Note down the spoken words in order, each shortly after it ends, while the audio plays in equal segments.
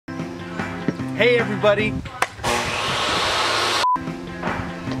Hey everybody!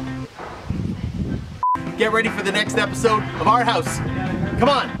 Get ready for the next episode of Our House. Come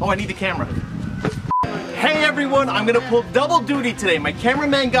on! Oh, I need the camera. Hey everyone, I'm gonna pull double duty today. My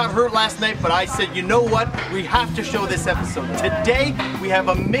cameraman got hurt last night, but I said, you know what? We have to show this episode. Today, we have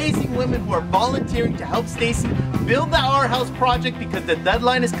amazing women who are volunteering to help Stacey build the Our House project because the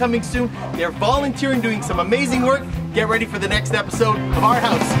deadline is coming soon. They're volunteering, doing some amazing work. Get ready for the next episode of Our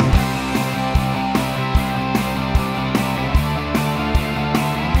House.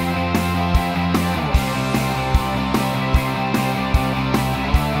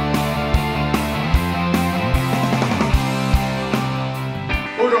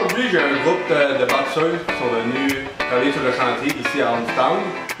 Aujourd'hui, j'ai un groupe de bâtisseuses qui sont venus travailler sur le chantier ici à Hometown.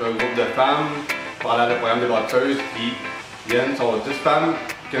 C'est un groupe de femmes pendant le programme des bâtisseuses qui viennent, sont 10 femmes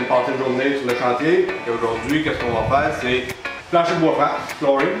qui viennent passer une journée sur le chantier. Et aujourd'hui, qu'est-ce qu'on va faire? C'est plancher de bois franc,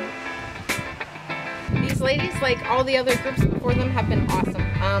 flooring. These ladies, like all the other groups before them, have been awesome.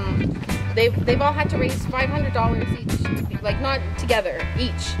 They've all had to raise $500 each, like not together,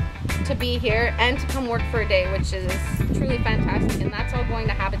 each, to be here and to come work for a day, which is truly fantastic, and that's all going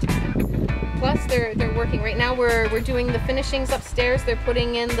to Habitat. Plus they're working right now. We're doing the finishings upstairs. They're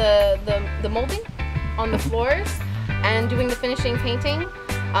putting in the molding on the floors and doing the finishing painting.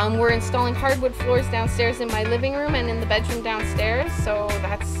 We're installing hardwood floors downstairs in my living room and in the bedroom downstairs, so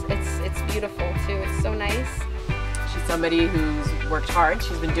it's beautiful too. It's so nice. She's somebody who's worked hard.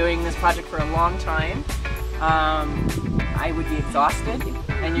 She's been doing this project for a long time. I would be exhausted,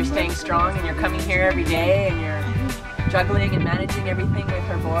 and you're staying strong, and you're coming here every day, and you're juggling and managing everything with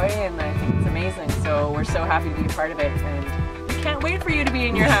her boy, and I think it's amazing. So we're so happy to be a part of it, and we can't wait for you to be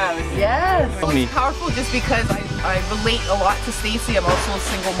in your house. Yes! It's powerful just because I relate a lot to Stacey. I'm also a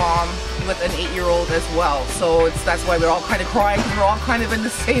single mom with an 8-year-old as well, so that's why we're all kind of crying, because we're all kind of in the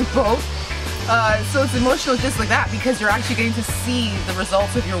same boat. So it's emotional just like that, because you're actually getting to see the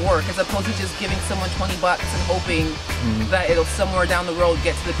results of your work as opposed to just giving someone 20 bucks and hoping that it'll somewhere down the road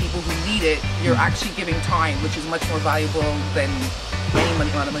get to the people who need it. You're actually giving time, which is much more valuable than any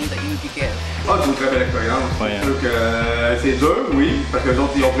amount of money that you would give. Ah, c'est une très belle expérience. C'est sûr que c'est dur, oui, parce que les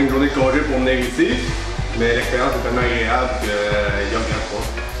autres ils ont pris une journée de congé pour venir ici, mais l'expérience est tellement agréable qu'il n'y a rien pas.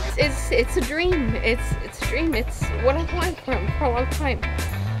 It's a dream. It's a dream. It's what I wanted for a long time.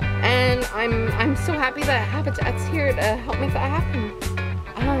 And I'm so happy that Habitat's here to help make that happen.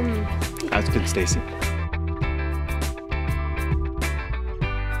 That's good, Stacey.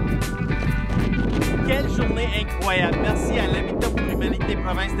 Quelle journée incroyable. Merci à l'Habitat pour l'Humanité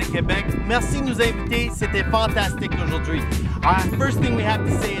Province de Québec. Merci de nous inviter. C'était fantastique aujourd'hui. First thing we have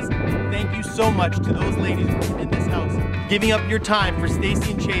to say is thank you so much to those ladies in this house, giving up your time for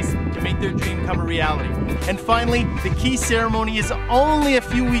Stacey and Chase to make their dream come a reality. And finally, the key ceremony is only a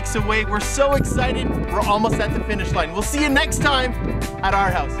few weeks away. We're so excited. We're almost at the finish line. We'll see you next time at Our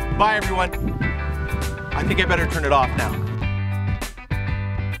House. Bye, everyone. I think I better turn it off now.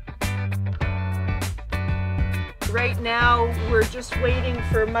 Right now, we're just waiting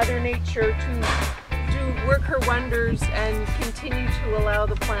for Mother Nature to work her wonders and continue to allow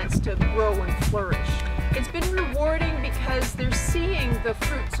the plants to grow and flourish. It's been rewarding because they're seeing the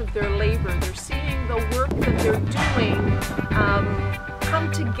fruits of their labor. They're seeing the work that they're doing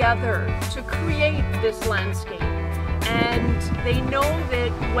come together to create this landscape. And they know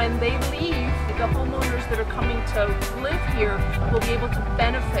that when they leave, the homeowners that are coming to live here will be able to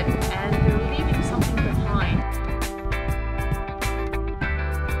benefit, and they're leaving something behind.